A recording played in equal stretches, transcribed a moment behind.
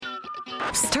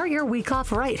Start your week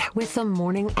off right with the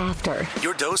Morning After.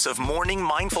 Your dose of morning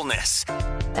mindfulness.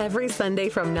 Every Sunday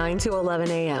from 9 to 11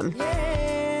 a.m.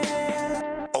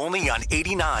 Only on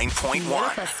 89.1.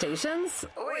 Manifestations?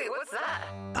 Wait, what's that?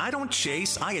 I don't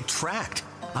chase, I attract.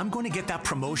 I'm going to get that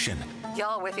promotion.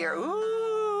 Y'all with your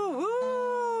ooh,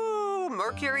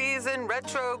 Mercury's in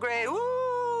retrograde, ooh.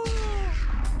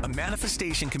 A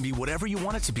manifestation can be whatever you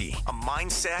want it to be. A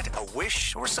mindset, a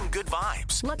wish, or some good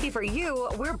vibes. Lucky for you,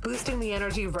 we're boosting the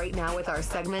energy right now with our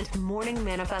segment, Morning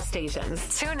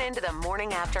Manifestations. Tune in to the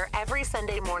Morning After every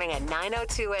Sunday morning at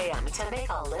 9:02 a.m. to make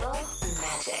a little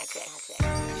magic.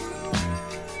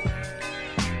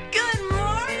 Good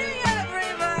morning,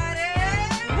 everybody!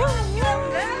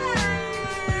 Welcome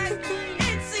back!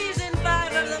 It's season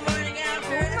 5 of the Morning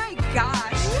After. Oh my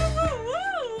gosh.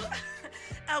 Woo!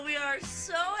 And we are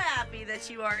so happy that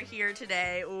you are here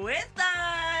today with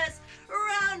us.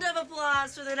 Round of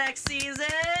applause for the next season.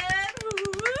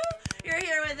 Woo! You're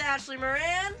here with Ashley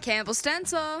Moran, Campbell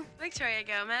Stencil. Victoria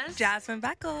Gomez. Jasmine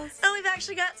Beckles. and we've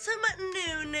actually got some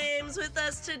new names with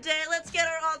us today. Let's get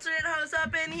our alternate host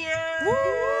up in here.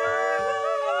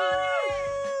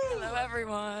 Hello,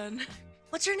 everyone.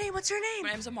 What's your name? My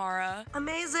name's Amara.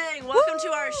 Amazing. Welcome to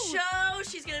our show.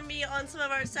 She's going to be on some of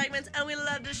our segments, and we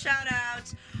love to shout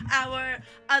out our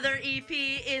other EP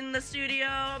in the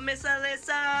studio, Miss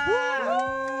Alyssa.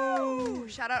 Woo!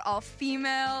 Shout out all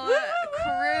female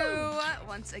crew.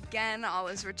 Once again, all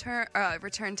is return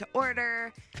to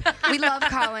order. We love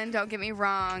Colin, don't get me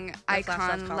wrong. Icon,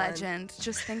 Colin. legend.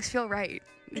 Just things feel right.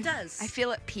 It does. I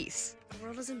feel at peace. The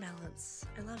world is in balance.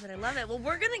 I love it. I love it. Well,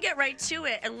 we're going to get right to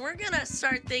it, and we're going to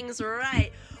start things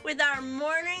right with our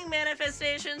morning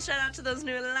manifestations. Shout out to those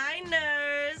new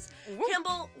liners.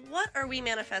 Campbell, what are we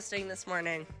manifesting this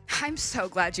morning? I'm so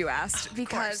glad you asked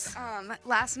because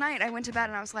last night I went to bed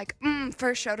and I was like,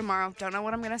 first show tomorrow. Don't know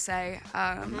what I'm going to say.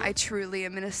 I truly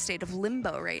am in a state of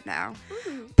limbo right now.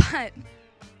 But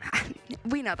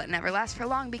we know that never lasts for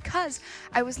long because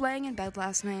I was laying in bed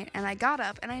last night and I got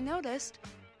up and I noticed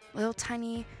little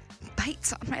tiny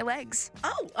bites on my legs.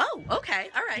 Oh, okay.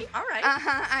 All right.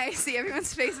 I see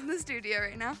everyone's face in the studio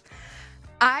right now.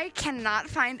 I cannot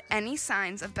find any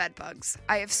signs of bed bugs.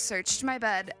 I have searched my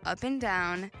bed up and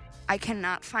down. I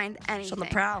cannot find anything. on the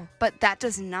prowl. But that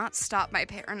does not stop my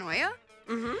paranoia.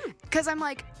 Because I'm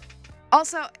like,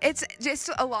 also, it's just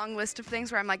a long list of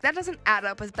things where I'm like, that doesn't add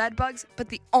up with bed bugs, but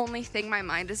the only thing my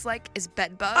mind is like is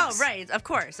bed bugs. Oh, right. Of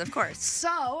course.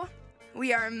 So,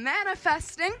 we are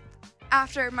manifesting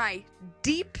after my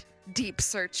deep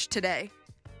search today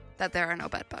that there are no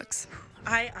bed bugs.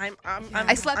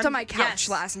 I slept on my couch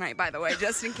last night, by the way,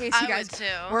 just in case you guys would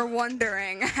too. were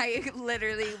wondering. I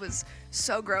literally was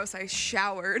so gross. I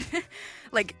showered,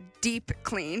 like deep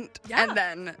cleaned, and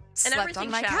then slept on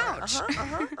my couch.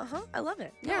 I love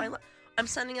it. Yeah. No, I'm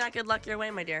sending that good luck your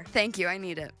way, my dear. Thank you. I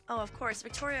need it. Oh, of course.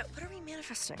 Victoria, what are we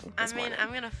manifesting I this mean, morning? I'm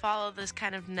going to follow this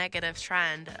kind of negative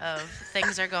trend of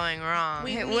things are going wrong.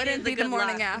 We It needed wouldn't be the good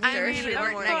morning luck. after. I if mean, it of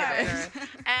weren't course. negative.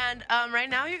 And right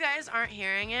now, you guys aren't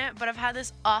hearing it, but I've had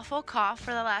this awful cough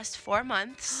for the last 4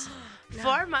 months.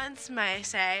 4 months, may I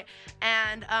say.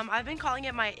 And I've been calling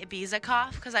it my Ibiza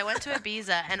cough because I went to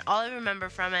Ibiza, and all I remember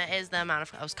from it is the amount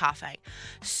of I was coughing.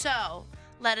 So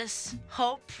let us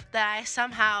hope that I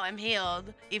somehow am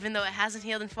healed, even though it hasn't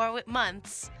healed in 4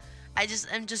 months.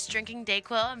 I'm just drinking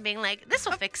Dayquil and being like, this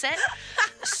will fix it.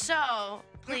 So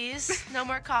please, no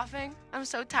more coughing. I'm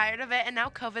so tired of it. And now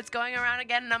COVID's going around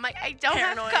again, and I'm like, I don't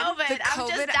Paranoid. have COVID. The I'm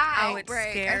just COVID dying.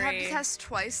 outbreak. I had to test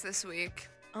twice this week.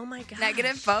 Oh, my God.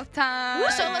 Negative both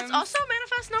times. So let's also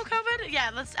manifest no COVID.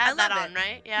 Yeah, let's add that on,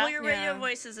 right? Yeah. Well, your radio Yeah.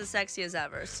 voice is as sexy as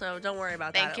ever, so don't worry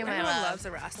about Thank that. you, my Everyone love. loves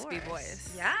a raspy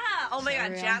voice. Yeah. Oh, my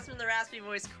God. real. Jasmine, the raspy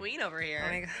voice queen over here.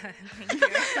 Oh my god, thank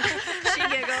you.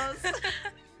 She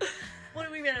giggles. What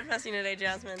are we manifesting today,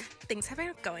 Jasmine? Things have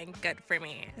been going good for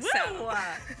me. Woo! So,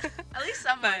 At least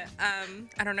someone. but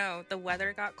I don't know. The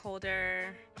weather got colder.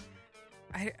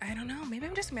 I don't know. Maybe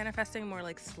I'm just manifesting more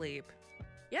like sleep.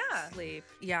 Yeah. Sleep.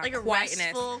 Yeah. Like a quietness.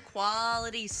 restful,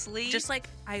 quality sleep. Just like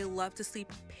I love to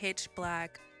sleep pitch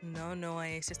black, no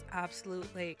noise, just absolute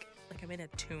like I'm in a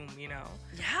tomb, you know.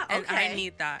 yeah, And okay. I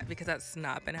need that because that's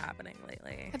not been happening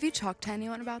lately. Have you talked to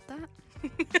anyone about that?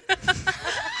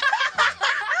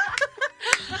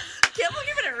 Campbell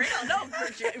giving it real. No,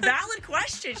 valid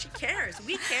question. She cares.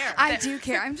 We care. I do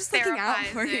care. I'm just looking out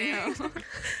for you. Therapizing.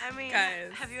 I mean,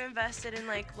 Guys. have you invested in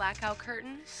like blackout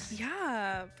curtains?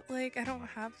 Yeah, but like I don't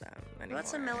have them You anymore. want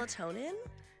some melatonin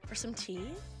or some tea?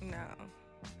 No.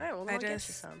 All right, well, then I I'll get you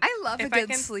just- some. I love a If I good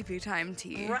can- sleepy time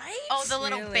tea. Right? Oh, the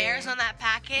little Really? bears on that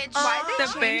package. Why they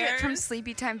The change it from bears?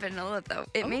 sleepy time vanilla though?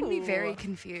 It made me very Ooh.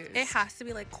 confused. It has to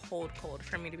be like cold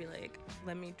for me to be like,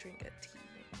 let me drink a tea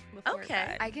before Okay.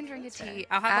 bed. I can drink a tea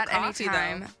I'll have a at any coffee,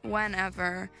 time,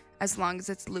 whenever, as long as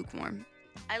it's lukewarm.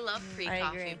 I love I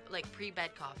pre-coffee, agree. like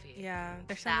pre-bed coffee. Yeah,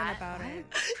 there's something That- about it.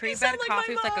 You Pre-bed sound like my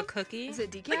coffee with like a mom. cookie. Is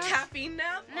it The decaf? caffeine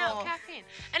nap? No Oh. caffeine.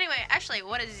 Anyway, Ashley,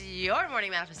 what is your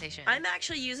morning manifestation? I'm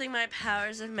actually using my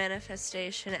powers of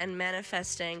manifestation and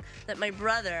manifesting that my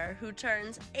brother, who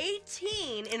turns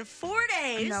 18 in 4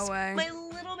 days, No way. my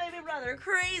little baby brother,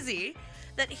 crazy,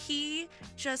 that he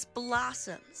just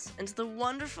blossoms into the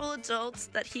wonderful adults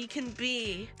that he can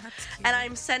be. That's cute. And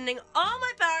I'm sending all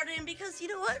my power to him because you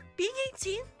know what? Being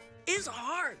 18 is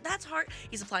hard. That's hard.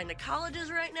 He's applying to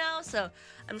colleges right now, so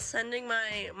I'm sending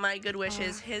my good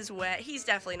wishes his way. He's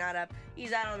definitely not up.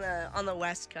 He's out on the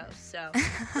West Coast, so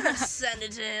I'm gonna send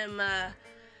it to him.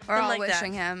 We're all like that.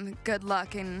 wishing him good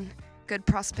luck and good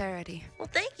prosperity. Well,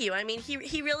 thank you. I mean,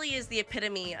 he really is the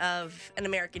epitome of an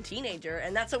American teenager,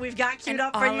 and that's what we've got queued An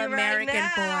up for you right all-American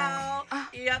now.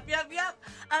 Yep.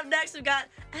 Up next, we've got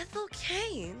Ethel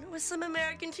Kane with some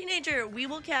American Teenager. We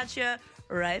will catch you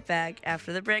right back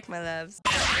after the break, my loves.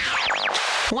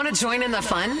 Want to join in the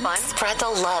fun? Spread the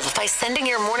love by sending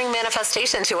your morning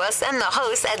manifestation to us and the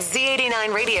hosts at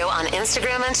Z89 Radio on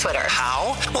Instagram and Twitter.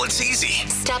 How? Well, it's easy.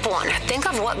 Step 1, think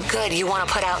of what good you want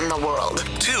to put out in the world.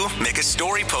 2, make a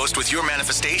story post with your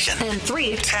manifestation. And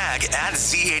 3, Tag at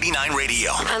Z89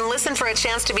 Radio. and listen for a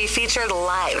chance to be featured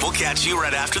live. We'll catch you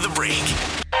right after the break.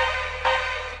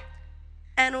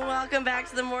 And welcome back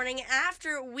to the morning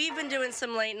after. We've been doing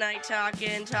some late night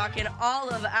talking all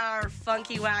of our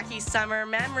funky, wacky summer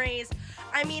memories.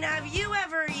 I mean, have you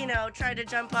ever, tried to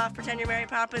jump off, pretend you're Mary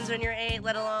Poppins when you're 8,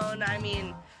 let alone,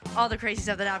 all the crazy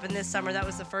stuff that happened this summer? That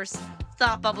was the first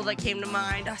thought bubble that came to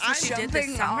mind. That's what you did this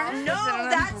Jumping summer? off No, as an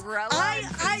that's umbrella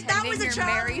I that was a pretending you're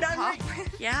Mary childhood memory.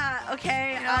 Poppins. Yeah,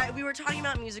 okay. We were talking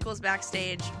about musicals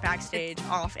backstage,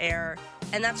 off air,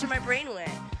 and that's where my brain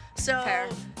went. So Fair.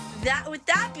 with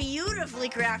that beautifully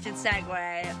crafted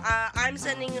segue, I'm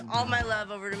sending all my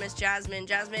love over to Miss Jasmine.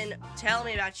 Jasmine, tell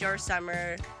me about your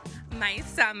summer. My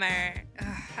summer. Ugh,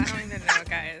 I don't even know,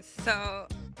 guys. So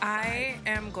I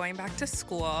am going back to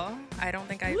school. I don't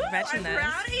think I Woo, mentioned I'm this.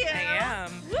 proud of you. I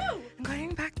am. Woo! I'm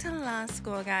going back to law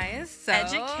school, guys. So,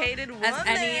 Educated woman. as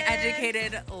any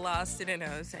educated law student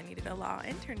knows, I needed a law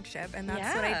internship, and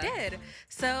that's what I Yeah. did.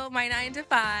 So my 9 to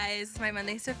 5s, my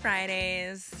Mondays to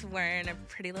Fridays, were in a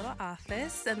pretty little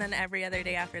office, and then every other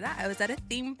day after that, I was at a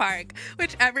theme park,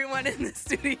 which everyone in the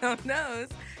studio knows,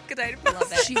 because I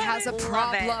Love it. She has a Love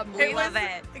it. problem. We love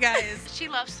it. guys. She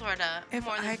loves Florida If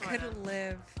more than I Florida. could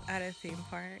live at a theme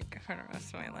park for the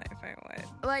rest of my life, I would.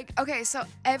 Like, okay, so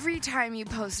every time you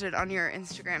posted on your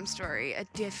Instagram story a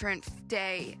different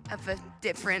day of a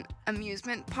different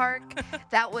amusement park,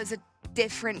 that was a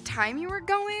different time you were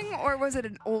going, or was it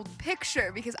an old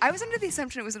picture? Because I was under the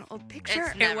assumption it was an old picture.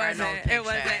 It's never an old It picture.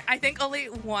 wasn't. I think only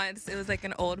once it was like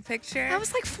an old picture. That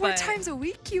was like 4 but times a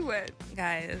week you went.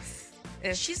 guys.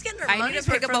 If She's getting her I need money's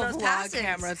to pick worth up from a those vlog passes.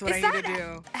 camera. Is what Is I need that to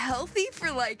do. healthy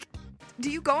for like? Do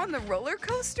you go on the roller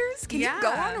coasters? Can you go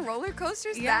Yeah. on roller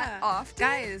coasters Yeah, that often?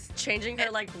 guys. Changing her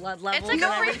blood levels. like and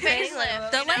a free everything.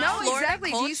 facelift. The, like, No, Florida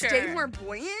exactly. Do you stay culture. more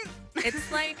buoyant?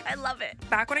 It's like I love it.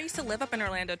 back when I used to live up in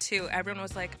Orlando too. Everyone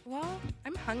was like, "Well,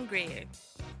 I'm hungry.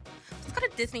 Let's go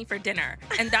to Disney for dinner."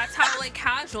 And that's how like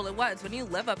casual it was. When you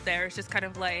live up there, it's just kind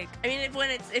of like, I mean,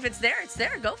 if it's there, it's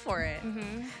there. Go for it.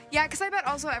 Yeah, because I bet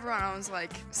also everyone owns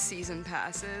like season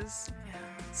passes.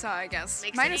 So I guess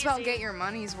Makes might it as well easy. get your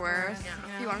money's worth.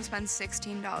 Yeah. If you want to spend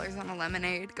 $16 on a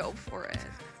lemonade, go for it.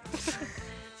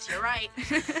 You're right.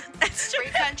 Free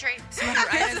country.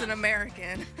 right as an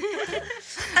American,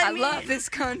 I love this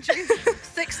country.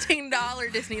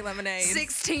 $16 Disney lemonade,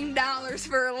 $16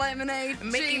 for a lemonade.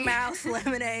 Mickey Gee, Mouse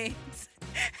lemonades.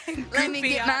 and Let me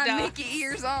Goofy get hot my dogs Mickey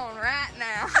ears on right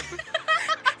now.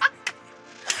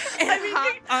 and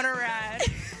hot on a ride.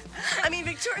 I mean,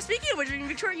 Victoria. Speaking of which,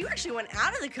 Victoria, you actually went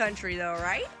out of the country though,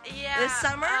 right? Yeah. This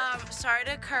summer? Sorry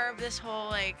to curb this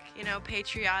whole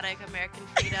patriotic American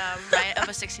freedom, right, of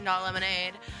a $16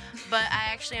 lemonade. But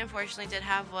I actually, unfortunately, did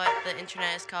have what the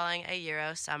internet is calling a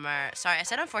Euro summer. Sorry, I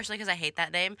said unfortunately because I hate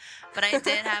that name, but I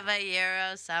did have a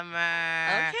Euro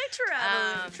summer. Okay,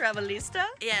 travelista.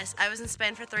 Yes, I was in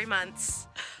Spain for 3 months.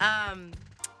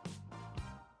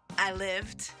 I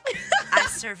lived. I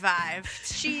survived.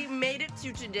 She made it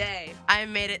to today. I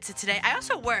made it to today. I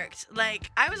also worked.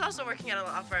 I was also working at a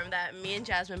law firm that me and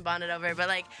Jasmine bonded over, but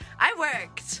I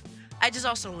worked. I just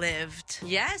also lived.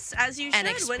 Yes, as you And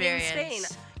should when in Spain.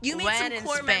 experience. You made When some in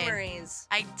core Spain. memories.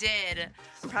 I did.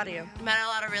 I'm proud of you. Met a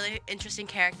lot of really interesting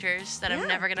characters that Yeah. I'm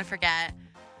never gonna forget.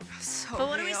 So But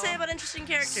what do we real. say about interesting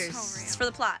characters? So real. It's for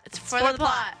the plot. It's for the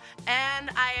plot. And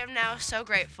I am now so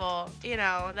grateful,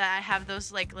 that I have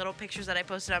those like little pictures that I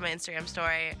posted on my Instagram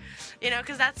story.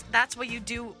 Because that's what you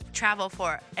do travel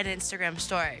for, an Instagram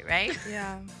story, right?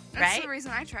 Yeah. That's right? the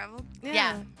reason I traveled.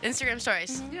 Yeah. Instagram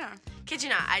stories. Yeah. Kid you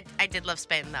not, I did love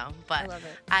Spain though, but I love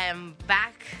it. I am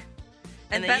back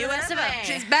in And the better than US of ever. A.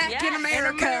 She's back Yes, in in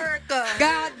America.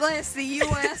 God bless the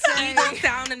USA. Eagle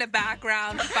sound in the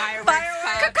background, fireworks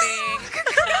popping.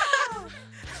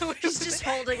 She's just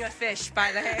holding a fish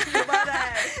by the hand. By the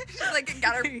hand. She's like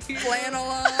got her flannel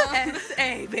on.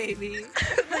 S.A., baby.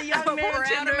 The young man Proud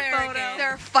Tinder American. photo. There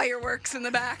are fireworks in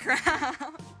the background.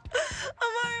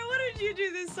 Amara, what did you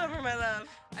do this summer, my love?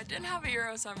 I didn't have a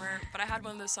Euro summer, but I had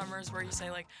one of those summers where you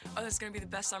say like, oh, this is gonna be the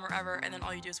best summer ever, and then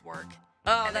all you do is work.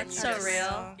 Oh, And then that's you so just-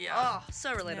 real. Yeah. Oh,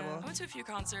 so relatable. I went to a few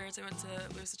concerts. I went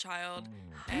to Lose a Child,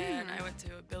 and I went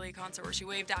to a Billie concert where she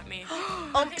waved at me.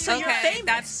 Oh, so you're Okay, famous.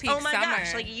 that's peak oh my gosh,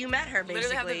 summer. like you met her basically.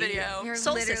 Literally have the video. You're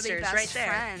Soul literally sisters best right there.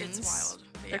 friends. It's wild.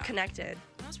 But They're yeah. connected.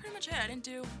 That was pretty much it. I didn't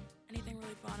do anything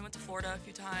really fun. I went to Florida a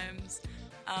few times.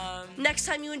 Next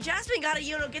time you and Jasmine gotta,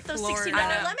 get those $60 Florida.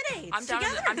 I know. lemonades I'm down.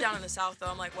 together. I'm down in the south though.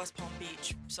 I'm like West Palm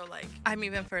Beach. So like, I'm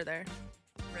even further.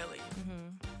 really, Mm-hmm.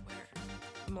 where?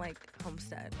 I'm like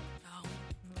Homestead. Oh,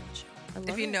 I love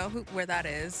If you it. know where that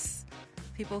is,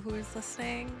 people who is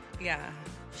listening, yeah.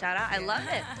 Shout out, I love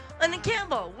it. And then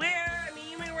Campbell,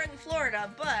 you were in Florida,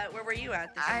 but where were you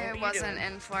at this summer? I What were you wasn't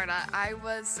doing? in Florida. I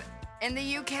was in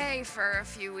the UK for a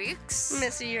few weeks.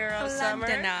 Miss Euro summer.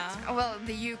 Well,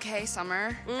 the UK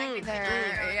summer. Mm.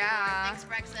 There, yeah. Thanks,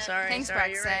 Brexit. Sorry, Thanks,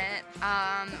 sorry, you're Brexit.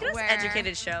 right. Look at this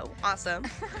educated show. Awesome.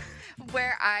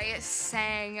 Where I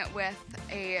sang with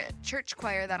a church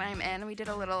choir that I'm in. We did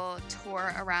a little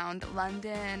tour around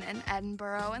London and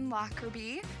Edinburgh and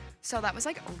Lockerbie. So that was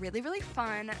like really, really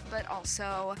fun, but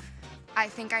also I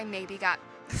think I maybe got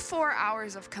 4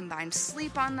 hours of combined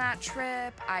sleep on that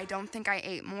trip. I don't think I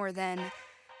ate more than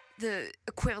the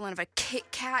equivalent of a Kit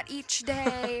Kat each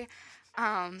day.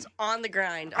 On the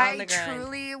grind. I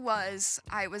truly was.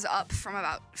 I was up from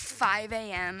about 5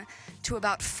 a.m. to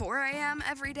about 4 a.m.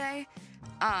 every day.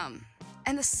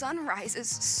 And the sun rises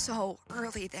so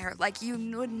early there. Like, you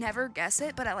would never guess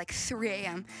it, but at like 3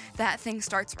 a.m., that thing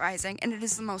starts rising. And it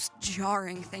is the most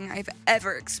jarring thing I've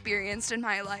ever experienced in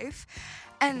my life.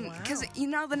 And because,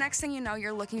 the next thing you know,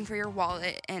 you're looking for your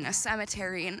wallet in a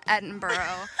cemetery in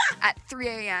Edinburgh at 3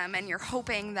 a.m. and you're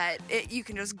hoping that you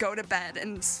can just go to bed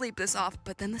and sleep this off.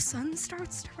 But then the sun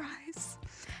starts to rise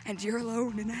and you're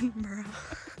alone in Edinburgh.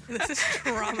 This is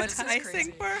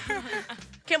traumatizing for her.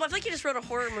 Campbell, I feel like you just wrote a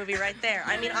horror movie right there.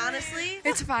 I mean, honestly.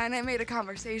 It's fine. I made a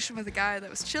conversation with a guy that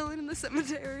was chilling in the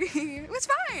cemetery. It was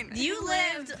fine. You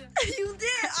lived. You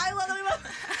did. I love that.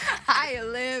 I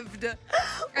lived at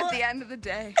the end of the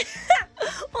day.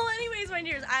 Well, anyways, my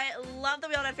dears, I love that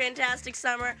we all had a fantastic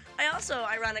summer. I also,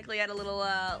 ironically, had a little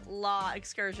law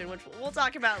excursion, which we'll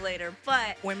talk about later.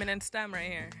 But Women in STEM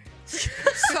right here.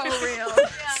 So real.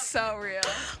 So real.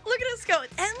 look at us go.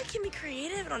 And we can be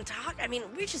creative and on talk. I mean,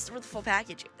 we're the full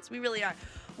package of this. We really are.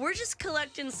 We're just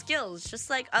collecting skills, just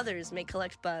like others may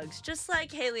collect bugs, just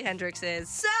like Haley Hendricks is.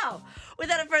 So,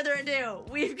 without further ado,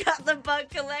 we've got the bug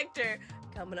collector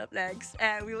coming up next.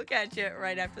 And we will catch you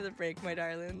right after the break, my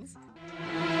darlings.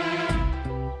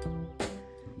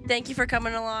 Thank you for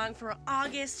coming along for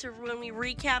August to when we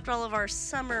recapped all of our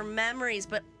summer memories.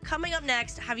 But coming up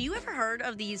next, have you ever heard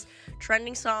of these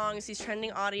trending songs, these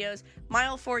trending audios? My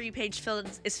All For You page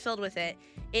is filled with it.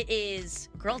 It is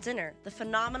Girl Dinner, the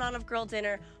phenomenon of Girl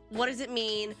Dinner. What does it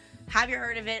mean? Have you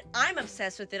heard of it? I'm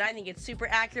obsessed with it. I think it's super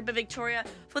accurate. But Victoria,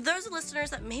 for those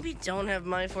listeners that maybe don't have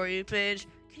My For You page,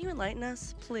 can you enlighten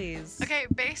us, please? Okay,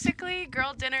 basically,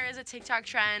 Girl Dinner is a TikTok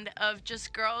trend of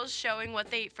just girls showing what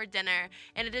they eat for dinner.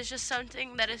 And it is just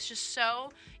something that is just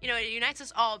so, it unites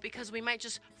us all because we might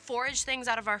just forage things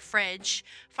out of our fridge,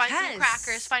 find some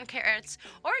crackers, find carrots,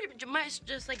 or it might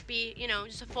just be,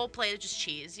 just a full plate of just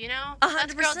cheese,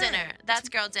 That's Girl 100%. Dinner. That's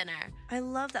Girl Dinner. I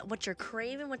love that. What you're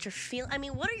craving, what you're feeling. I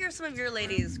mean, what are some of your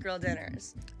ladies' girl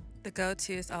dinners? The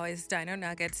go-to is always Dino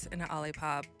Nuggets and an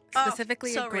Olipop. Oh,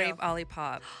 Specifically so a grape real.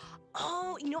 Olipop.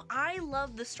 Oh, I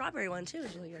love the strawberry one too,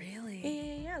 Julia.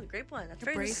 Really? Yeah, the grape one. That's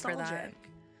You're very brave for nostalgic. that.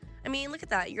 I mean, look at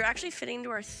that. You're actually fitting to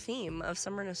our theme of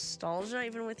summer nostalgia,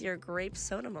 even with your grape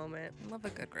soda moment. I love a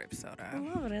good grape soda. I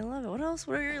love it. I love it. What else?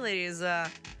 What are your ladies' Okay.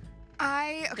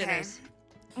 dinners?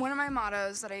 One of my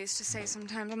mottos that I used to say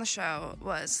sometimes on the show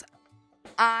was,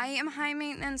 I am high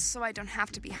maintenance, so I don't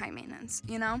have to be high maintenance,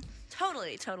 you know?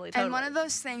 Totally. And one of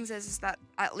those things is that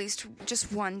at least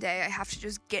just one day I have to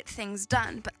just get things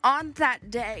done. But on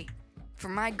that day, for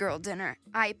my girl dinner,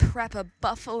 I prep a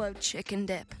buffalo chicken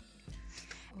dip.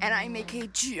 And I make a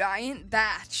giant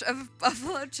batch of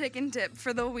buffalo chicken dip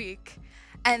for the week.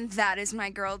 And that is my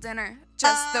girl dinner.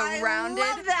 Just the rounded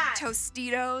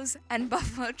Tostitos and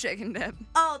buffalo chicken dip.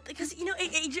 Oh, because,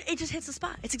 it just hits the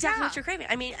spot. It's exactly what you're craving.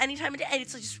 I mean, any time of day, and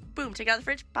it's like just, boom, take it out of the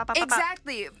fridge, pop, pop, pop,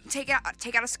 exactly. Take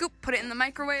out a scoop, put it in the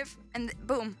microwave, and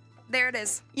boom, there it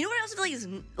is. You know what I also feel like is,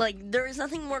 like, there is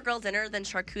nothing more girl dinner than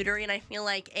charcuterie, and I feel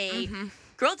like a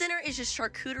girl dinner is just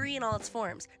charcuterie in all its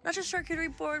forms. Not just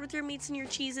charcuterie board with your meats and your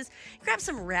cheeses. Grab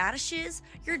some radishes,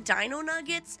 your dino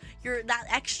nuggets, that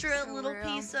extra little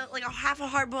piece of, like, half a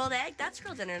hard-boiled egg. That's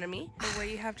girl dinner to me. The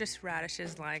way you have just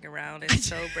radishes lying around is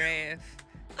so brave.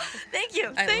 Thank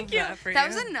you. Thank you. That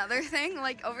was another thing,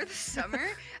 like, over the summer,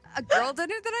 a girl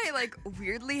dinner that I, like,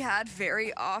 weirdly had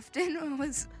very often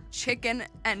was chicken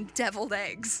and deviled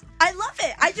eggs. I love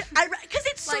it. Because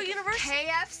it's so like universal.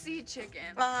 KFC chicken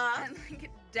and, like,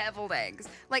 deviled eggs.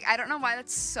 Like, I don't know why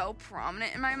that's so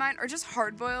prominent in my mind, or just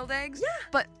hard-boiled eggs. Yeah.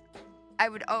 But I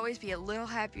would always be a little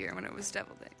happier when it was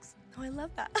deviled eggs. Oh, I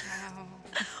love that. Wow.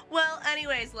 Well,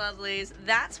 anyways, lovelies,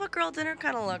 that's what girl dinner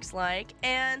kind of looks like.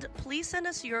 And please send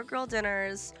us your girl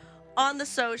dinners on the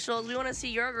socials. We want to see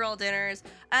your girl dinners,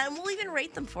 and we'll even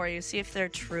rate them for you, see if they're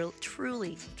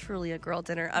truly a girl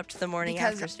dinner up to the morning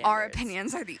after because standards. our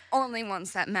opinions are the only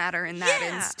ones that matter in that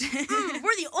instance.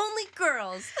 We're the only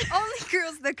girls. Only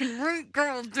girls that can rate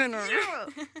girl dinner.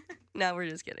 No, we're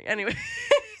just kidding. Anyways,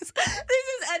 this is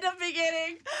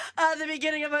the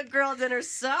beginning of a girl dinner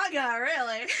saga,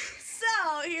 really.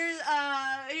 So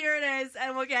here it is,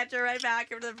 and we'll catch you right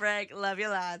back after the break. Love you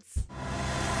lots.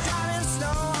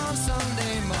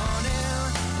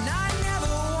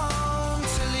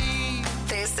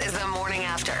 This is the morning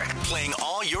after. Playing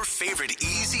all your favorite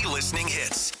easy listening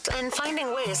hits. And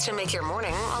finding ways to make your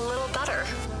morning a little better.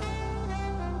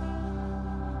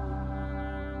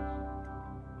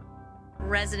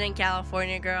 Resident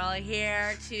California girl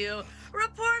here to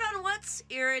report on what's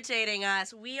irritating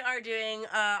us. We are doing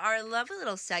our lovely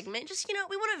little segment. Just,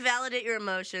 we want to validate your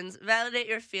emotions, validate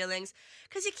your feelings,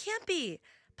 because you can't be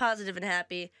positive and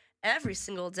happy every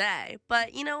single day.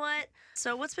 But you know what?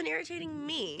 So what's been irritating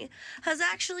me has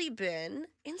actually been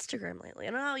Instagram lately.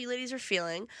 I don't know how you ladies are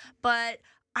feeling, but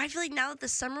I feel like now that the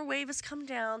summer wave has come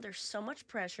down, there's so much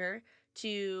pressure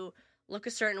to look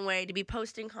a certain way, to be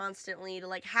posting constantly, to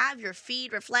like have your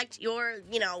feed reflect your,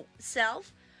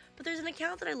 self. But there's an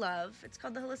account that I love. It's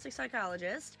called The Holistic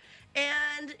Psychologist.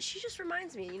 And she just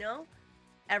reminds me,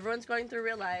 everyone's going through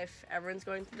real life. Everyone's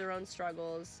going through their own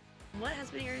struggles. What has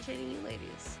been irritating you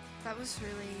ladies? That was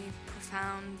really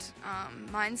profound.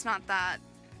 Mine's not that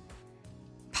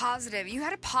positive. You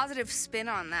had a positive spin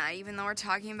on that, even though we're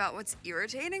talking about what's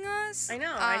irritating us. I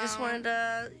know. I just wanted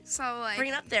to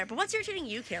bring it up there. But what's irritating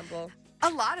you, Campbell? A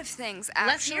lot of things,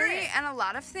 Let's hear actually. it. And a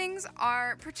lot of things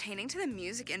are pertaining to the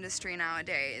music industry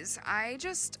nowadays.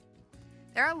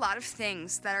 There are a lot of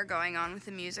things that are going on with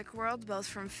the music world, both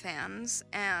from fans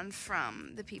and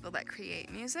from the people that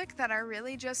create music, that are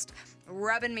really just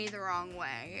rubbing me the wrong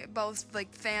way. Both,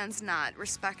 like, fans not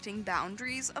respecting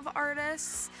boundaries of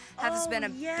artists has been a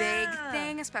big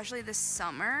thing, especially this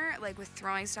summer, like, with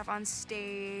throwing stuff on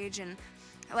stage and,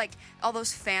 like, all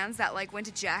those fans that, like, went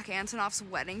to Jack Antonoff's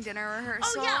wedding dinner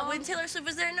rehearsal. Oh, yeah, when Taylor Swift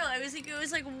was there. No, it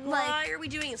was like, why are we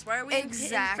doing this? Why are we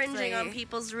infringing on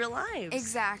people's real lives?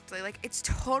 Exactly. Like, it's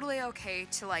totally okay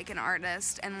to like an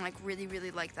artist and, like, really,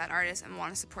 really like that artist and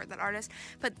want to support that artist.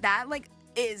 But that, like,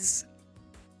 is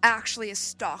actually a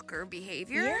stalker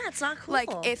behavior. Yeah, it's not cool. Like,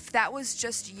 if that was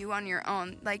just you on your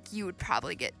own, like, you would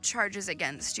probably get charges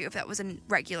against you if that was a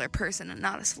regular person and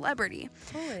not a celebrity.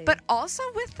 Totally. But also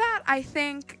with that, I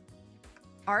think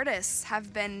artists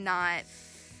have been not...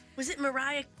 Was it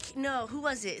Mariah? No, who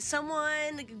was it?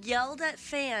 Someone yelled at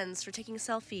fans for taking a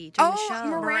selfie during the show.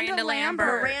 Miranda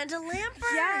Lambert. Miranda Lambert.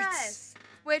 Yes.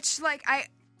 Which, like,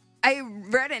 I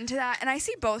read into that, and I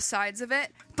see both sides of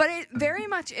it, but it very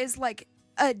much is, like,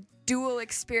 a dual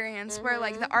experience where,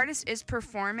 like, the artist is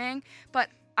performing, but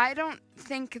I don't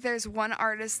think there's one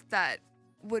artist that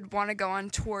would want to go on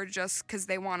tour just because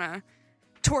they want to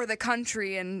tour the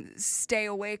country and stay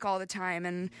awake all the time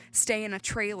and stay in a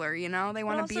trailer, They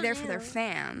want to be there for their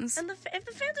fans. And if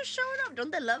the fans are showing up,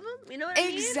 don't they love them? You know what I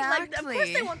mean? Exactly. Like, of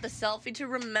course they want the selfie to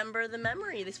remember the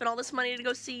memory. They spent all this money to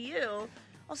go see you.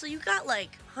 Also, you got like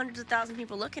hundreds of thousands of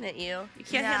people looking at you. You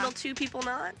can't Yeah. handle 2 people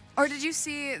not. Or did you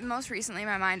see, most recently in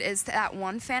my mind, is that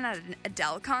one fan at an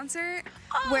Adele concert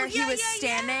where he was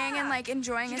standing and, like,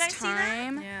 enjoying Did his you guys see that?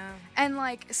 time? Yeah. And,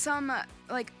 like, some,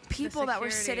 like, people that were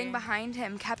security. sitting behind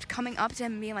him kept coming up to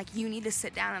him and being like, you need to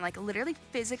sit down, and, like, literally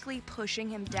physically pushing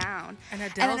him down. And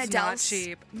then Adele's not Adele's-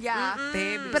 cheap. Yeah.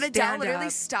 Babe, But Adele stand literally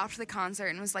up. stopped the concert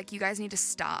and was like, you guys need to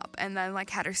stop. And then, like,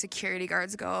 had her security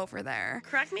guards go over there.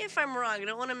 Correct me if I'm wrong. I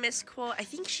don't want to misquote. I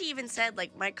think she even said,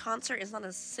 like, my concert is not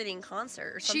a sitting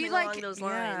concert or something like, along those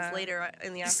lines yeah. later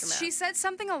in the aftermath. She said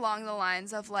something along the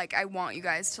lines of, like, I want you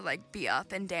guys to, like, be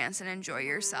up and dance and enjoy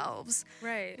yourselves.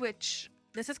 Right. Which...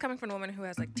 This is coming from a woman who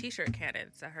has like t-shirt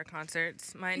cannons at her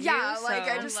concerts, mind Yeah, you. like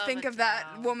so- I just love think it of that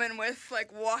now. woman with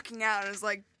like walking out and is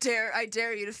like, I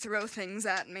dare you to throw things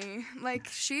at me. Like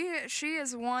she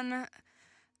is one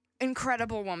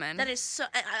incredible woman. That is so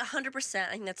 100%.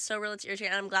 I think that's so real. It's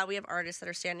irritating. And I'm glad we have artists that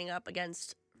are standing up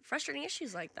against frustrating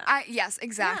issues like that. Yes,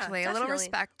 exactly. Yeah, a little definitely.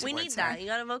 respect. We need towards that. her. You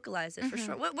gotta vocalize it for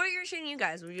sure. What are irritating you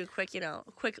guys? Will you quick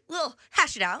little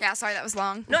hash it out? Yeah, sorry that was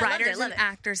long. No, I loved it, Writers love and it.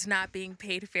 actors not being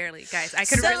paid fairly, guys. I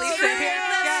could So really say real.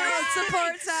 yes.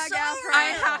 Support SAG So AFTRA. I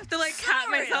have to like So cap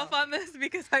real. myself on this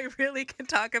because I really can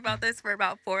talk about this for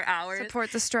about 4 hours.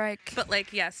 Support the strike. But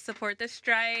like, yes, support the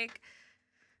strike.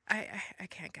 I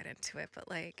can't get into it, but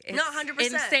like, it's No, 100%.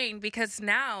 insane because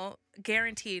now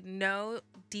guaranteed no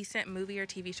decent movie or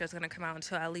TV show is going to come out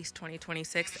until at least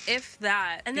 2026, if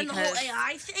that. And then the whole because-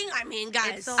 AI thing. I mean,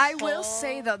 guys. It's a I will whole-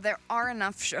 say though, there are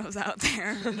enough shows out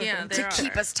there Yeah, to there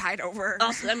keep are. us tied over.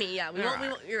 Also, I mean, yeah, we There won't.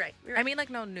 are. You're right. You're I right. mean, like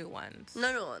no new ones.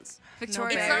 no new ones.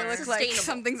 Victoria, It's you not look like sustainable.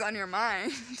 something's on your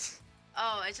mind.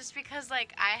 Oh, it's just because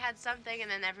like I had something and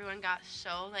then everyone got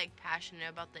so like passionate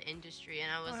about the industry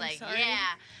and I was I'm like, sorry.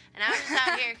 yeah. And I was just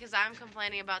out here because I'm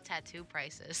complaining about tattoo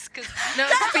prices. Cause No,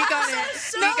 speak on it.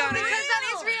 so Speak on real. it. Because that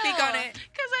is real. Speak on it.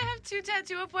 Because I have 2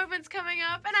 tattoo appointments coming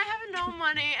up and I have no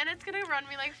money and it's gonna run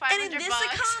me like $500. And in this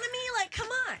economy, like, come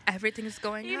on. Everything's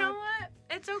going You up. know what?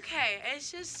 It's okay. It's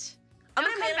just. I'm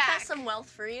don't gonna come manifest back. some wealth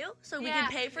for you, so we Yeah.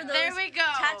 can pay for those There we go.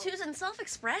 tattoos and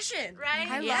self-expression. Right?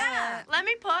 I love Yeah. it. Let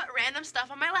me put random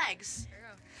stuff on my legs.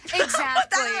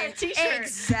 Exactly. on a t-shirt.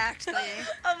 Exactly.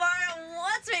 Amara,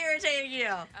 what's irritating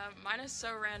you? Mine is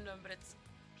so random, but it's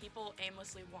people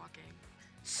aimlessly walking.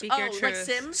 Speak Oh, your like truth.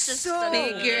 Sims? Just So stunning.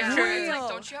 Speak your Yeah, truth. it's real. like,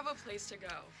 don't you have a place to go?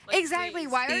 Like, Exactly.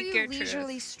 please. Why are Speak you your truth.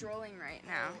 leisurely strolling right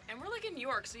now? And we're like in New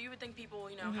York, so you would think people,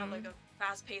 have like a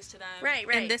fast pace to them. Right.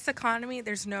 In this economy,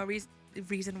 there's no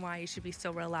reason why you should be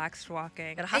so relaxed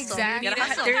walking. Gotta hustle. Exactly. You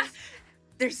gotta hustle.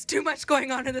 There's too much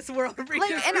going on in this world.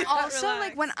 Like, and also,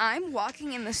 like, when I'm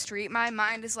walking in the street, my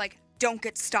mind is like, don't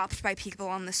get stopped by people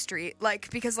on the street. Like,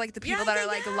 because, like, the people Yeah, that are, yeah,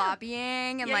 like, yeah.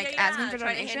 lobbying and, Yeah, like, yeah, asking for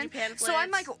trying to hand you donations. So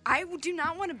I'm like, pamphlets. I do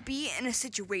not want to be in a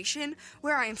situation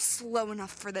where I am slow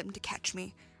enough for them to catch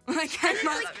me. Like, I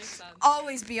must That makes sense.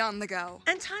 always be on the go.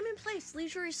 And time and place,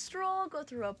 leisurely stroll, go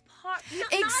through a park.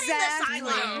 Exactly. Not in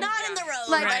the sidewalk, not in the road.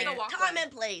 Like- Like, Right. time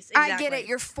and place. I get Exactly. it.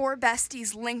 You're 4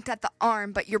 besties linked at the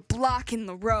arm, but you're blocking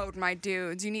the road, my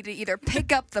dudes. You need to either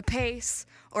pick up the pace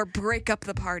or break up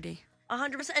the party.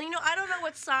 100%. And I don't know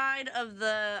what side of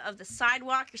the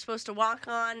sidewalk you're supposed to walk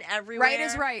on everywhere. Right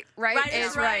is right. Right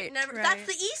is right. Never, Right. That's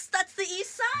the east. That's the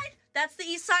east side. That's the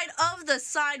east side of the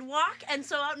sidewalk. And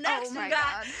so up next Oh my we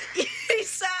got God.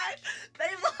 east side. They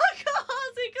block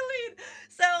Halsey Khalid.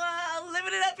 So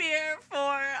living it up here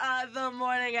for the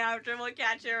morning after. We'll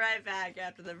catch you right back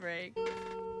after the break.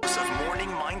 Of morning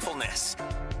mindfulness.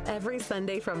 Every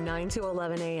Sunday from 9 to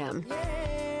 11 a.m.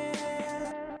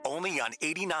 Only on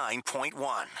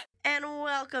 89.1. And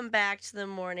welcome back to the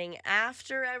morning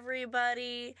after,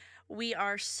 everybody. We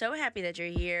are so happy that you're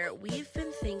here. We've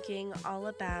been thinking all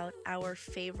about our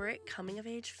favorite coming of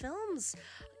age films.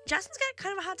 Jasmine's got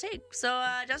kind of a hot take. So,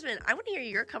 Jasmine, I want to hear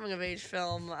your coming of age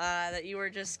film that you were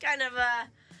just kind of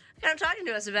talking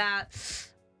to us about.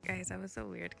 Guys, I was a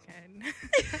weird kid.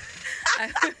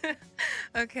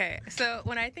 Okay, so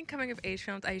when I think coming of age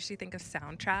films, I usually think of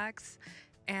soundtracks.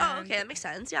 And Oh, okay, that makes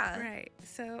sense. Yeah. Right.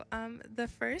 So, the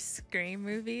first Scream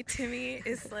movie to me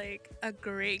is like a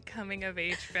great coming of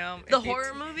age film. The If you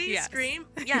horror movie, Yes. Scream?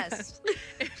 Yes.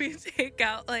 If you take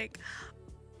out like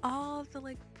all the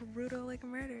like brutal like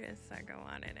murders that go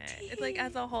on in it, it's like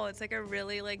as a whole, it's like a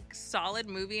really like solid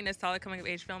movie and a solid coming of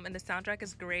age film. And the soundtrack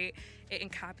is great. It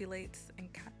encapsulates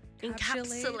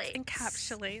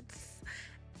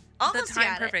All the those time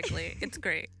got it. perfectly. It's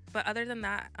great. But other than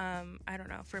that, I don't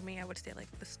know. For me, I would say like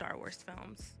the Star Wars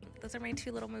films. Those are my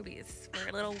 2 little movies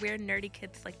for little weird nerdy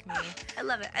kids like me. I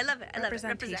love it. I love it. I love it.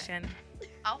 Represent. Representation.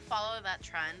 I'll follow that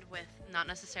trend with not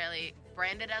necessarily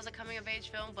branded as a coming of age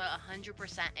film, but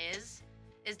 100% is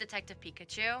is Detective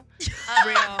Pikachu.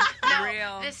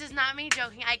 Real. This is not me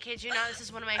joking. I kid you not. This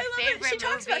is one of my favorite She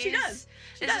talks about it. She movies. does.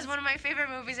 This is one of my favorite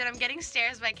movies, and I'm getting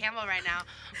stares by Campbell right now.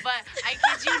 But I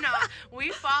kid you not,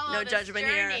 we follow No this judgment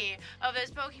journey here. of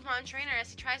this Pokemon trainer as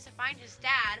he tries to find his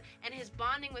dad and his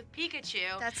bonding with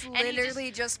Pikachu. That's And he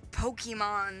literally just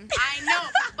Pokemon. I know,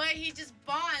 but he just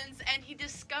bonds and he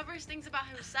discovers things about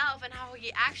himself and how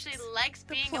he actually likes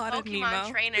being a plot of Pokemon Nemo.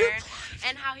 trainer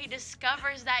and how he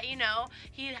discovers that,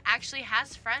 he actually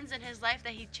has friends in his life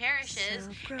that he cherishes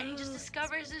So and he just gross.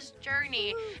 discovers his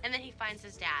journey and then he finds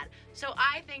his dad. So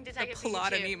I think The Detective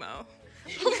plot of Pikachu... Nemo.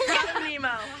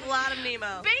 A lot of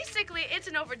Nemo. Basically, it's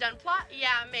an overdone plot. Yeah,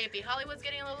 maybe. Hollywood's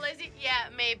getting a little lazy. Yeah,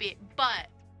 maybe. But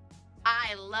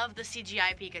I love the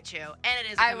CGI Pikachu, and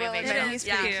it is a I coming will of age admit film. he's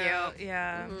Yeah. pretty cute.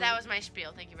 Yeah. That was my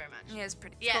spiel. Thank you very much. He is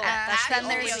pretty Yeah, cool. that's Then the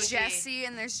there's OG. Jesse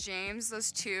and there's James,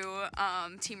 those two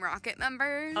Team Rocket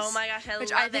members. Oh my gosh, I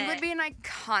Which love I think it. would be an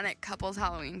iconic couple's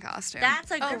Halloween costume.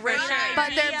 That's a great really? idea.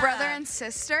 but they're brother and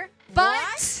sister.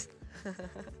 But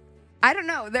I don't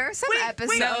know. There are some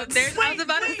episodes No, I was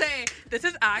about to say, this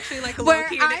is actually like where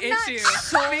low-key an I'm not issue.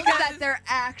 sold because that they're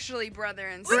actually brother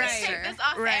and We sister. can take this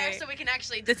off air Right. so we can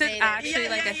actually this is debate it. actually Yeah,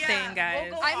 like yeah, a yeah. thing, guys.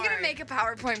 We'll go I'm gonna hard. make a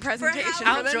PowerPoint presentation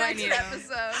I'll for the join next you.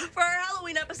 episode. For our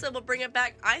Halloween episode, we'll bring it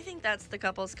back. I think that's the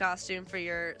couple's costume for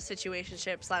your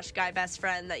situationship / guy best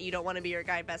friend that you don't want to be your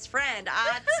guy best friend.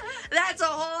 That's a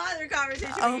whole other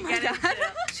conversation Oh we my can get God.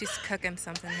 into. She's cooking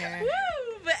something here.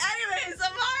 Woo! But anyways,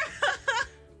 Amara.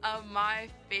 My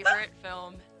favorite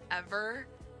film ever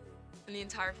on the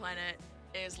entire planet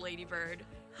is Lady Bird.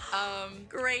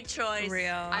 Great choice.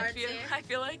 Real. I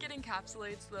feel like it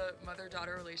encapsulates the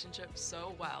mother-daughter relationship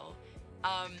so well.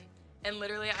 And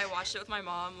literally, I watched it with my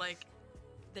mom like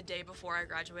the day before I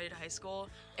graduated high school,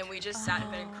 and we just sat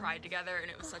in bed and cried together, and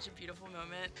it was such a beautiful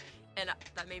moment, and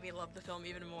that made me love the film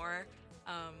even more.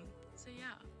 So yeah,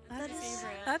 that's my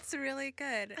favorite. That's really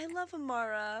good. I love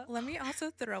Amara. Let me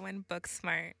also throw in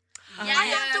Booksmart. I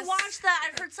have to watch that.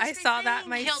 I've heard such I great saw that things.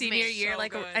 my Killed me. senior year. So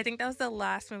Like good. I think that was the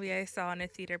last movie I saw in a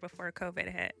theater before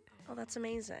COVID hit. Oh, that's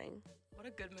amazing. What a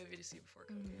good movie to see before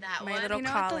COVID. That My one. little You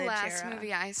know what the college last era.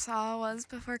 movie I saw was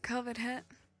before COVID hit?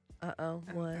 Uh-oh,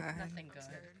 what? God. Nothing good,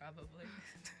 probably.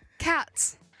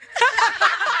 Cats.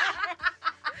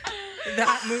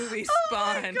 That movie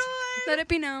spawned. Let it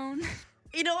be known.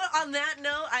 You know what? On that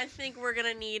note, I think we're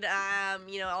gonna need,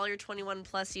 all your 21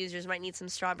 plus users might need some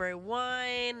strawberry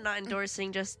wine. Not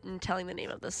endorsing, just telling the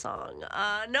name of the song.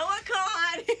 Noah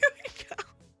Khan. Here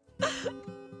we go.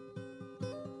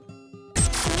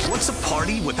 What's a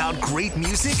party without great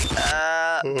music?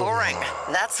 Boring.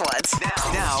 That's what.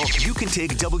 Now you can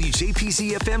take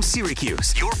WJPZ FM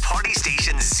Syracuse, your party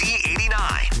station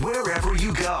Z89, wherever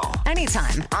you go.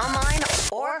 Anytime, online,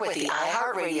 or with the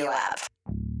iHeartRadio app.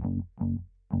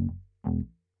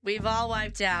 We've all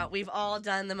wiped out. We've all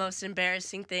done the most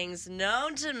embarrassing things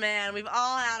known to man. We've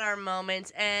all had our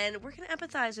moments, and we're going to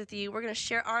empathize with you. We're going to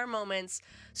share our moments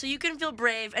so you can feel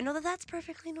brave and know that that's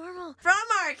perfectly normal. From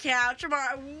our couch, from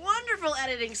our wonderful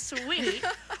editing suite,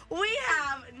 we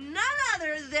have none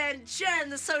other than Jen,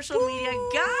 the social media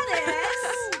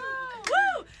goddess.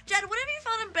 Woo! Jen, when have you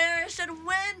felt embarrassed, and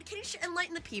when? Can you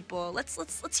enlighten the people?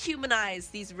 Let's humanize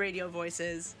these radio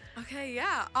voices. Okay,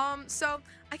 yeah. So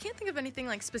I can't think of anything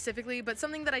like specifically, but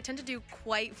something that I tend to do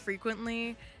quite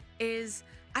frequently is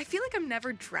I feel like I'm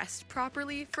never dressed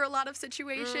properly for a lot of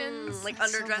situations. Like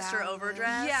That's so underdressed or valid.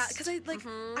 overdressed? Yeah, because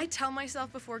I tell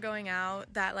myself before going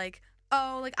out that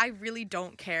I really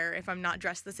don't care if I'm not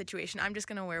dressed for the situation. I'm just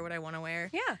gonna wear what I want to wear.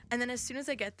 Yeah. And then as soon as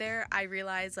I get there, I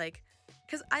realize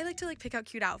because I like to pick out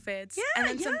cute outfits. Yeah,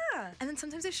 and then yeah. and then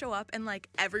sometimes I show up and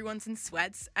everyone's in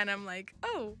sweats, and I'm like,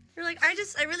 oh. You're like, I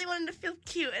really wanted to feel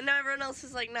cute, and now everyone else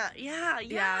is like, not. Yeah.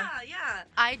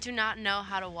 I do not know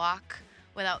how to walk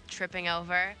without tripping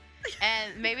over.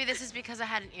 And maybe this is because I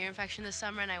had an ear infection this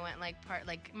summer and I went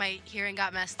my hearing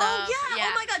got messed up. Oh, yeah.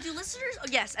 Oh, my God. Do listeners? Oh,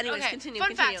 yes. Anyways, Okay, continue.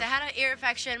 fun fact, I had an ear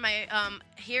infection, my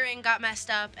hearing got messed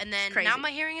up, and then Crazy. now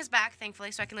my hearing is back, thankfully,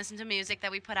 so I can listen to music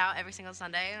that we put out every single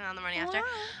Sunday on the morning after.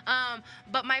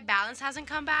 But my balance hasn't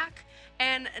come back,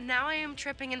 and now I am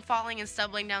tripping and falling and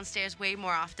stumbling downstairs way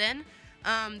more often.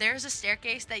 There's a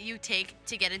staircase that you take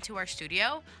to get into our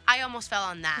studio. I almost fell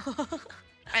on that.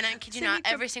 And I kid you not,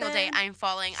 every single day I'm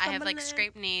falling. I have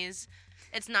scraped knees.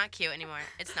 It's not cute anymore.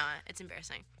 It's not. It's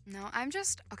embarrassing. No, I'm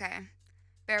just, okay.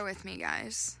 Bear with me,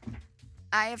 guys.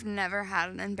 I have never had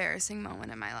an embarrassing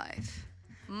moment in my life.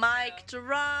 Mic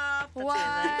drop. That's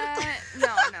What?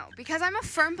 No, because I'm a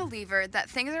firm believer that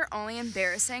things are only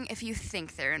embarrassing if you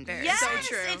think they're embarrassing. Yes, So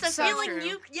true. It's a So feeling true.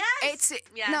 you. Yes. It's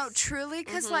Yes. no, truly,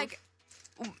 because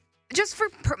just for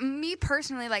me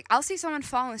personally, like, I'll see someone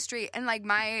fall in the street, and, like,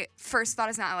 my first thought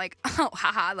is not, like, oh,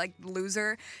 haha, like,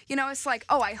 loser. You know, it's like,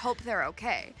 oh, I hope they're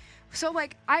okay. So,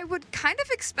 like, I would kind of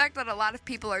expect that a lot of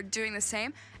people are doing the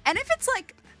same. And if it's,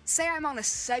 like, say I'm on a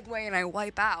Segway and I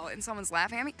wipe out and someone's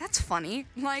laughing at me, that's funny.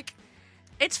 Like,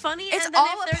 it's funny. It's and then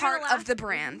all if a they're part gonna of the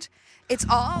brand. It's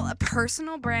all a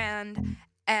personal brand,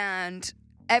 and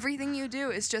everything you do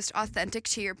is just authentic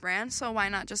to your brand, so why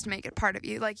not just make it part of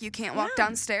you? Like, you can't walk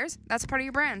downstairs. That's part of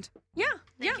your brand. Yeah,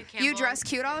 Thank yeah. you, You dress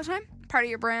cute all the time. Part of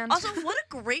your brand. Also, what a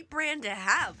great brand to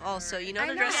have. Also, you know, I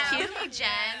to dress know. cute. Hey, Jen.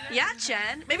 Yeah,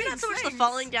 Jen. Maybe not so much the Thanks.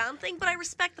 falling down thing, but I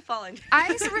respect the falling down.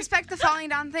 I respect the falling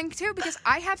down thing, too, because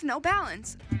I have no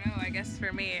balance. I guess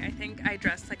for me, I think I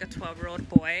dress like a 12-year-old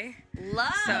boy.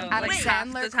 Love. So, Wait, like, half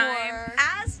Alexander the time. Core.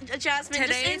 as Jasmine,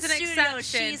 Today's just an in studio, exception.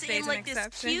 she's Today's in an like this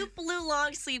exception. cute blue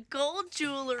long sleeve gold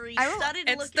jewelry, I will- studded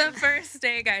It's looking. the first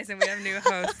day, guys, and we have new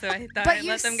hosts, so I thought But I'd you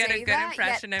let them get a say good that,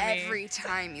 impression yet of me. every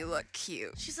time you look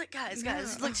cute. She's like, guys, you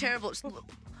look terrible.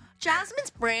 Jasmine's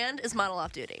brand is model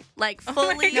off duty. Like, my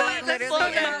fully, God, it fully literally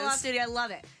model is. off duty. I love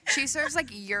it. She serves like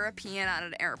European at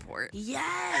an airport.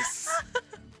 Yes.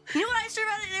 You know what I serve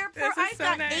at an airport? This is I've so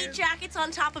got nice. 8 jackets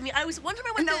on top of me. One time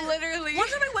I went No, to literally. One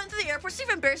time I went to the airport. See,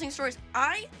 embarrassing stories.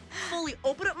 I fully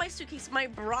open up my suitcase. My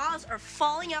bras are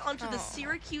falling out onto the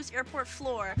Syracuse airport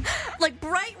floor, like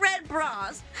bright red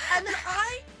bras. And then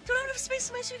I don't have enough space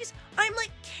in my suitcase. I'm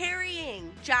like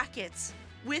carrying jackets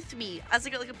with me as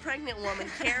like a pregnant woman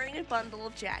carrying a bundle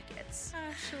of jackets.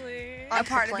 Ashley. A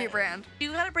part of plan. your brand.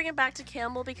 You gotta bring it back to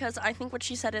Campbell because I think what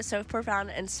she said is so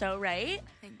profound and so right.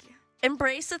 Thank you.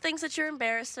 Embrace the things that you're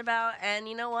embarrassed about, and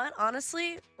you know what?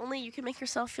 Honestly, only you can make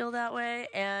yourself feel that way,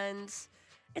 and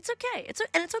it's okay. It's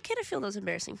okay to feel those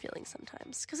embarrassing feelings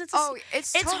sometimes because it's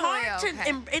It's totally hard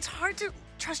okay. it's hard to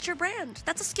trust your brand.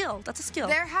 That's a skill. That's a skill.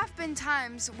 There have been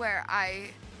times where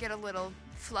I get a little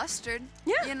flustered.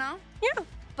 Yeah. You know? Yeah.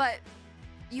 But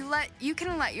you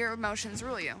can let your emotions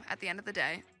rule you at the end of the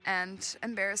day, and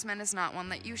embarrassment is not one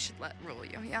that you should let rule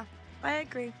you. Yeah. I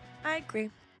agree.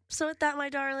 So with that, my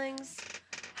darlings,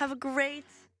 have a great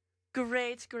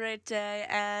day,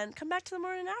 and come back to the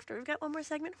morning after. We've got one more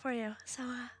segment for you. So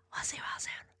we'll see you all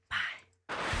soon.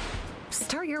 Bye.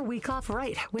 Start your week off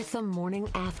right with the morning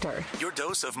after. Your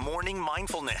dose of morning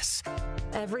mindfulness.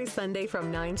 Every Sunday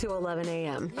from 9 to 11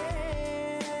 a.m.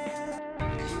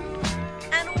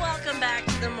 And welcome back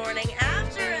to the morning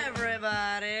after,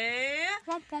 everybody.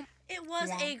 It was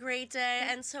a great day,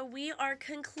 and so we are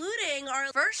concluding our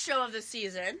first show of the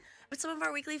season with some of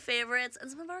our weekly favorites and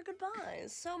some of our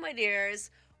goodbyes. So, my dears,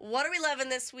 what are we loving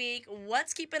this week?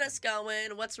 What's keeping us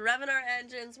going? What's revving our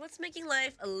engines? What's making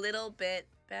life a little bit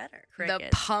better? The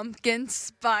Cricket. pumpkin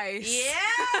spice.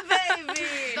 Yeah, baby.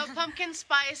 The pumpkin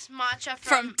spice matcha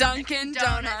From Dunkin' Donuts.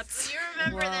 Donuts. Do you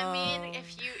remember the meme?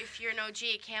 If you're an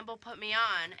OG, Campbell put me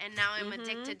on, and now I'm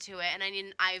addicted to it, and I need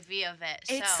an IV of it.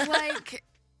 It's So like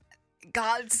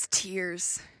God's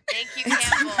tears. thank you,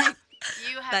 Campbell.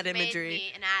 You have That made imagery.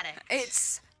 me an addict.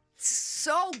 It's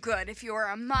so good if you're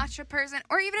a matcha person,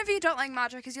 or even if you don't like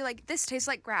matcha because you're like, this tastes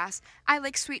like grass. I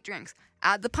like sweet drinks.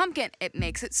 Add the pumpkin. It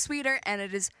makes it sweeter, and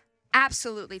it is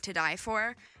absolutely to die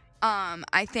for.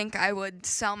 I think I would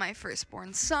sell my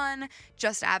firstborn son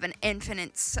just to have an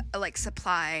infinite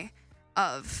supply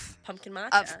of Pumpkin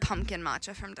matcha. pumpkin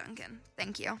matcha from Dunkin'.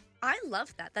 Thank you. I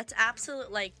love that. That's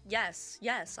absolute, yes,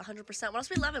 100%. What else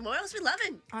we loving? What else we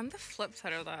loving? On the flip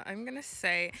side of that, I'm going to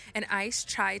say an iced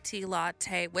chai tea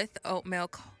latte with oat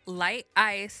milk, light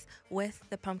ice with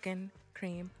the pumpkin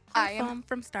cream. I am foam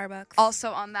from Starbucks. Also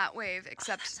on that wave,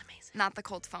 except that's amazing. not the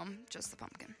cold foam, just the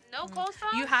pumpkin. No cold foam?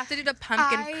 You have to do the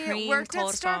pumpkin I cream worked at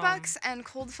cold foam. Starbucks, and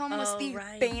cold foam was Oh, the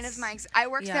right. bane of my. I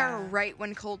worked there Yeah. right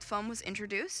when cold foam was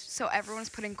introduced, so everyone was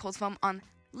putting cold foam on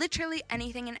literally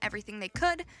anything and everything they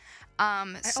could. So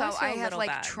always feel I a have little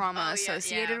bad. trauma Oh, yeah,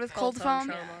 associated yeah, with cold cold foam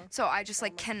foam. trauma. So I just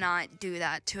cannot do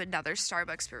that to another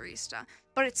Starbucks barista.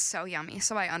 But it's so yummy,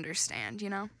 so I understand, you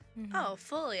know. Oh,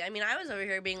 fully. I mean, I was over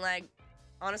here being like,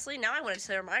 honestly, now I want to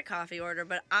share my coffee order,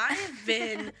 but I have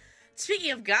been,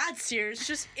 speaking of God's tears,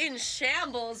 just in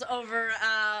shambles over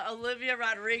Olivia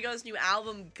Rodrigo's new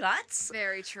album, Guts.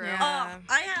 Very true. Yeah. Oh,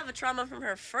 I have a trauma from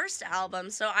her first album,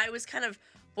 so I was kind of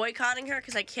boycotting her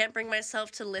because I can't bring myself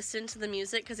to listen to the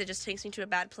music because it just takes me to a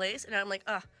bad place. And I'm like,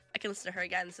 oh, I can listen to her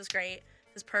again. This is great.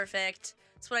 This is perfect.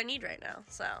 It's what I need right now.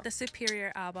 So, The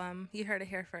Superior album. You heard it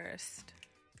here first.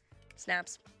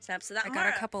 snaps to that. I got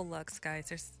Mara. a couple looks,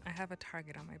 guys. I have a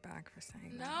target on my back for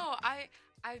saying that. No,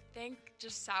 I think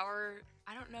just sour.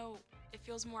 I don't know. It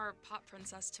feels more pop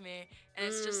princess to me, and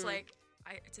it's just like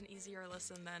it's an easier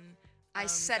listen than. I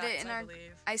said it Guts, in I our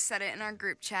believe. I said it in our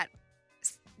group chat.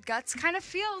 Guts kind of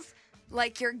feels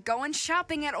like you're going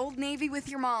shopping at Old Navy with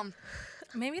your mom.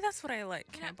 Maybe that's what I like,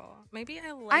 Campbell. Maybe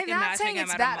I like I'm not imagining saying him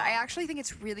it's at a bad. mall. I actually think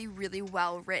it's really, really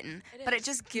well written. But it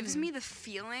just gives me the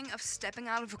feeling of stepping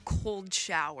out of a cold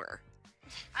shower.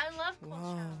 I love cold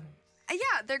showers.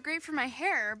 Yeah, they're great for my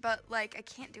hair, but like I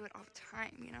can't do it all the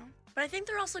time, you know? But I think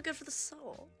they're also good for the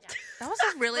soul. That was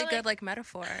a really good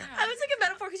metaphor. I was thinking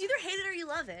metaphor because you either hate it or you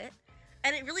love it,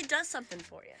 and it really does something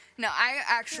for you. No, I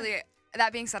actually,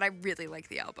 that being said, I really like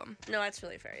the album. No, that's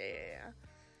really fair. Yeah.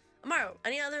 Amaro,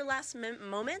 any other last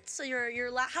moments? So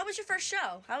how was your first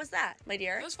show? How was that, my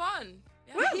dear? It was fun.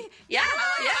 Yeah. Woo! Yeah,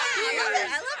 I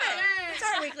I love it. It's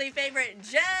our weekly favorite.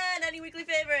 Jen, any weekly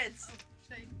favorites?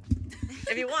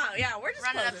 If you want, yeah, we're just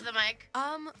Run it up closing. to the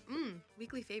mic.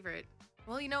 Weekly favorite.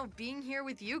 Well, you know, being here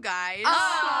with you guys.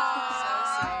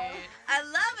 Oh, So sweet. I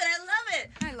love it.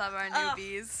 I love our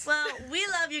newbies. Well, we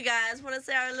love you guys. Want to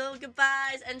say our little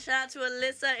goodbyes and shout out to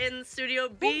Alyssa in Studio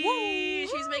B.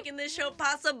 She's making this show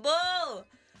possible.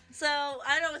 So,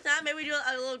 I don't know, with that, maybe we do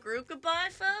a little group goodbye,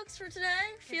 folks, for today.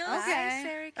 Feels?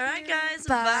 Okay. All right, guys.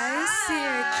 Bye, Bye.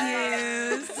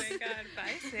 Syracuse. Oh my God.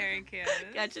 Bye, Syracuse.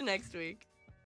 Catch you next week.